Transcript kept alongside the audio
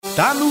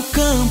Tá no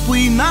campo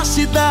e na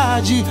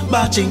cidade,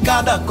 bate em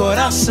cada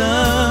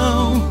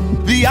coração.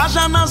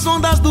 Viaja nas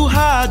ondas do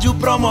rádio,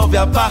 promove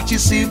a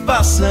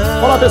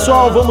participação. Olá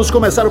pessoal, vamos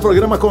começar o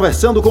programa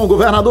conversando com o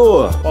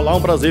governador. Olá,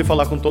 um prazer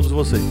falar com todos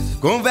vocês.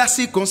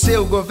 Converse com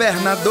seu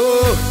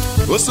governador,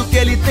 ouça o que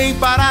ele tem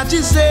para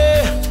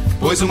dizer,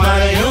 pois o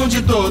Maranhão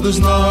de todos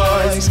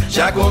nós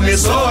já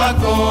começou a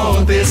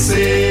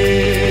acontecer.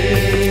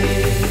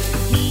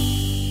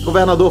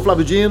 Governador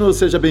Flávio Dino,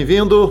 seja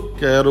bem-vindo.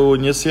 Quero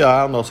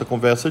iniciar a nossa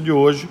conversa de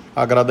hoje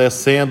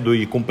agradecendo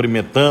e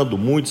cumprimentando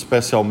muito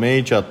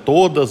especialmente a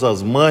todas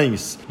as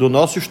mães do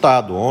nosso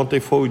estado.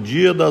 Ontem foi o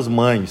Dia das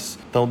Mães,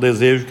 então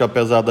desejo que,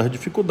 apesar das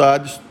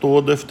dificuldades,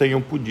 todas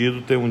tenham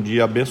podido ter um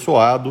dia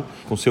abençoado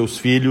com seus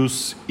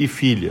filhos e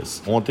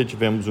filhas. Ontem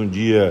tivemos um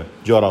dia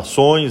de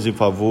orações em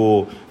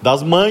favor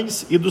das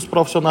mães e dos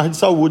profissionais de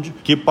saúde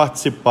que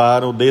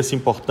participaram desse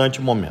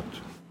importante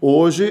momento.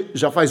 Hoje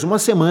já faz uma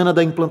semana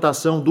da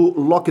implantação do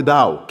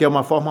lockdown, que é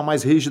uma forma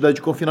mais rígida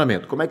de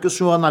confinamento. Como é que o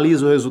senhor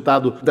analisa o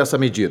resultado dessa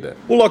medida?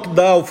 O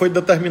lockdown foi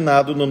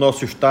determinado no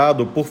nosso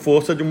estado por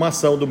força de uma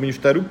ação do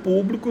Ministério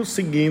Público,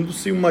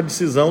 seguindo-se uma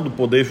decisão do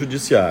Poder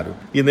Judiciário.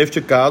 E neste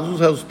caso, os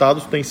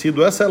resultados têm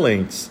sido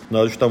excelentes.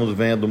 Nós estamos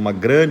vendo uma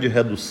grande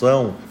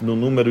redução no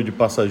número de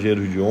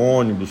passageiros de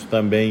ônibus,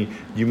 também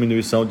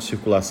diminuição de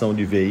circulação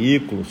de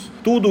veículos.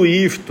 Tudo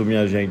isto,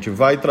 minha gente,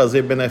 vai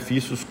trazer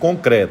benefícios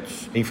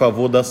concretos em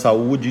favor da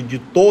saúde de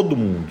todo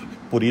mundo.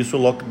 Por isso,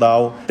 o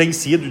lockdown tem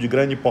sido de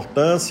grande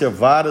importância.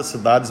 Várias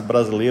cidades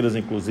brasileiras,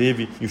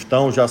 inclusive,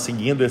 estão já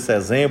seguindo esse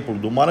exemplo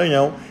do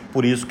Maranhão.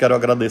 Por isso, quero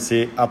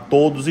agradecer a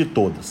todos e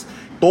todas.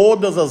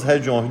 Todas as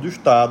regiões do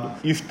estado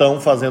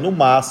estão fazendo o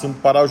máximo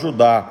para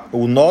ajudar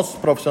os nossos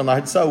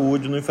profissionais de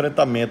saúde no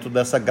enfrentamento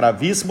dessa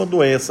gravíssima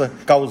doença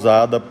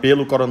causada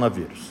pelo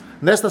coronavírus.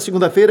 Nesta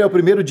segunda-feira é o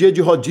primeiro dia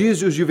de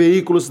rodízios de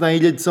veículos na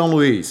Ilha de São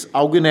Luís,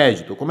 algo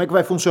inédito. Como é que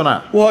vai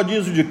funcionar? O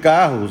rodízio de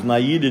carros na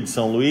Ilha de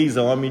São Luís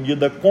é uma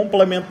medida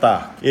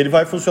complementar. Ele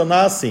vai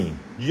funcionar assim: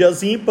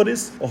 dias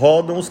ímpares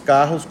rodam os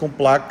carros com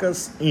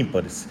placas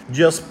ímpares.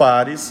 Dias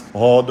pares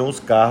rodam os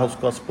carros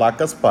com as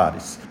placas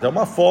pares. É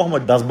uma forma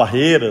das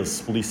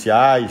barreiras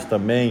policiais,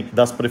 também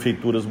das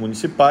prefeituras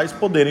municipais,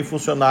 poderem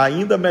funcionar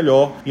ainda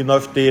melhor e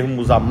nós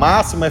termos a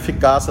máxima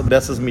eficácia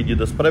dessas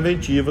medidas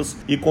preventivas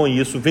e, com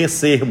isso,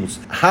 vencermos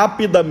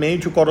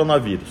rapidamente o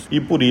coronavírus. E,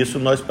 por isso,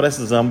 nós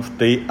precisamos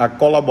ter a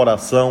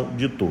colaboração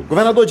de todos.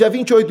 Governador, dia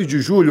 28 de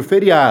julho,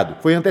 feriado,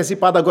 foi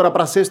antecipado agora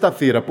para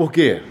sexta-feira. Por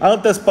quê? A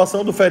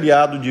antecipação do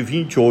feriado de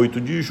 28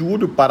 de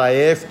julho para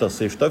esta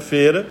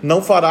sexta-feira não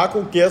fará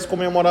com que as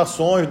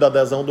comemorações da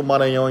adesão do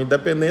Maranhão à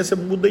independência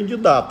mudem de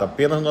data.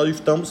 Apenas nós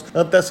estamos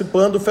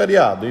antecipando o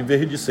feriado. Em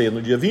vez de ser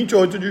no dia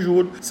 28 de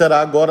julho,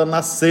 será agora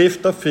na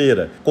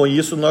sexta-feira. Com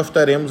isso, nós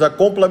teremos a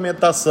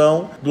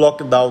complementação do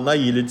lockdown na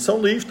Ilha de São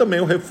Luís, também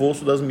o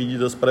reforço das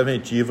medidas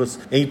preventivas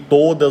em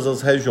todas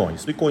as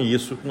regiões. E com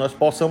isso, nós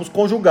possamos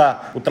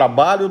conjugar o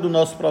trabalho dos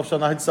nossos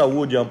profissionais de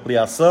saúde, a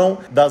ampliação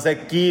das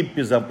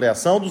equipes, a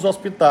ampliação dos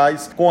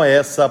hospitais, com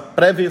essa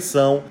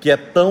prevenção que é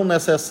tão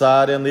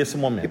necessária nesse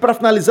momento. E para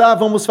finalizar,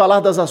 vamos falar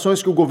das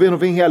ações que o governo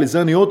vem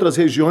realizando em outras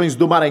regiões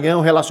do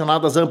Maranhão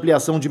relacionadas à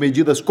ampliação de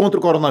medidas contra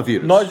o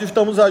coronavírus. Nós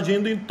estamos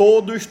agindo em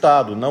todo o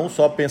estado, não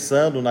só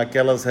pensando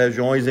naquelas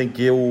regiões em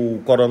que o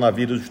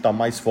coronavírus está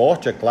mais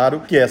forte. É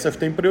claro que essas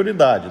têm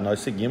prioridade. Nós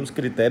seguimos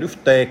critérios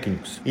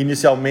técnicos.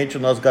 Inicialmente,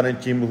 nós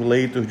garantimos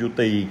leitos de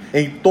UTI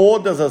em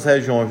todas as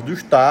regiões do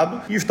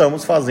estado e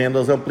estamos fazendo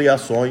as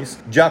ampliações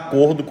de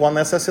acordo com a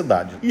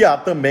necessidade. E há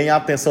também a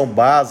atenção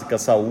básica,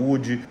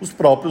 saúde, os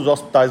próprios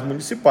hospitais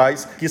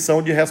municipais, que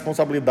são de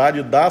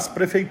responsabilidade das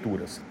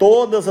prefeituras.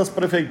 Todas as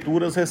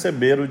prefeituras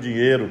receberam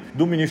dinheiro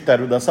do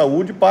Ministério da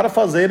Saúde para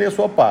fazerem a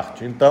sua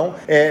parte. Então,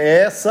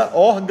 é essa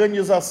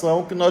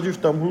organização que nós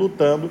estamos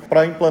lutando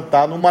para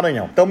implantar no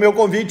Maranhão. Então, meu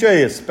convite é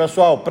esse.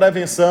 Pessoal,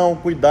 prevenção,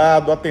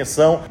 cuidado,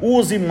 atenção,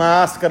 use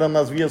máscara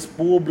nas vias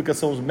públicas,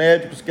 são os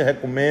médicos que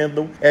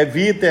recomendam,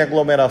 evitem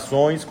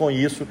aglomerações. Com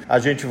isso, a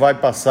gente vai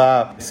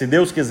passar, se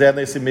Deus quiser,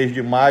 nesse mês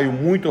de maio,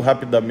 muito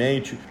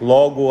rapidamente.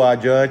 Logo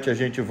adiante, a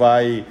gente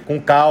vai, com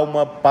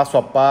calma, passo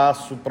a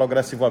passo,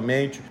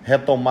 progressivamente,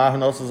 retomar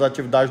nossas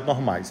atividades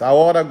normais. A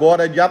hora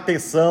agora é de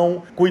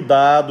atenção,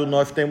 cuidado.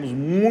 Nós temos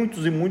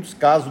muitos e muitos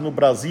casos no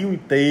Brasil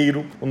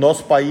inteiro. O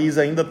nosso país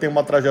ainda tem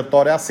uma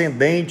trajetória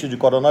ascendente de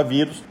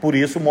coronavírus, por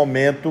isso o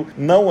momento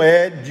não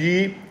é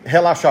de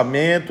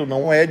relaxamento,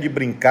 não é de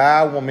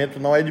brincar, o momento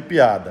não é de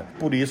piada.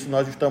 Por isso,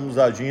 nós estamos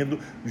agindo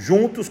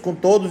juntos com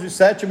todos os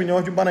 7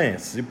 milhões de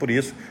maranhenses. E por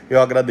isso,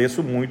 eu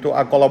agradeço muito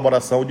a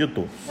colaboração de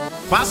todos.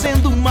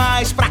 Fazendo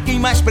mais para quem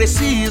mais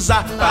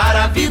precisa,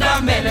 para a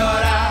vida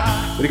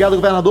melhorar. Obrigado,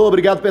 governador.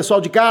 Obrigado,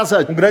 pessoal de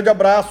casa. Um grande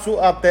abraço.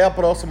 Até a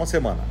próxima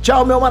semana.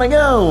 Tchau, meu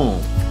Maranhão.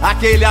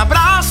 Aquele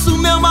abraço,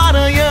 meu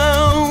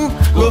Maranhão.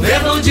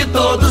 Governo de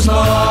todos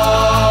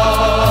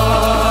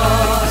nós.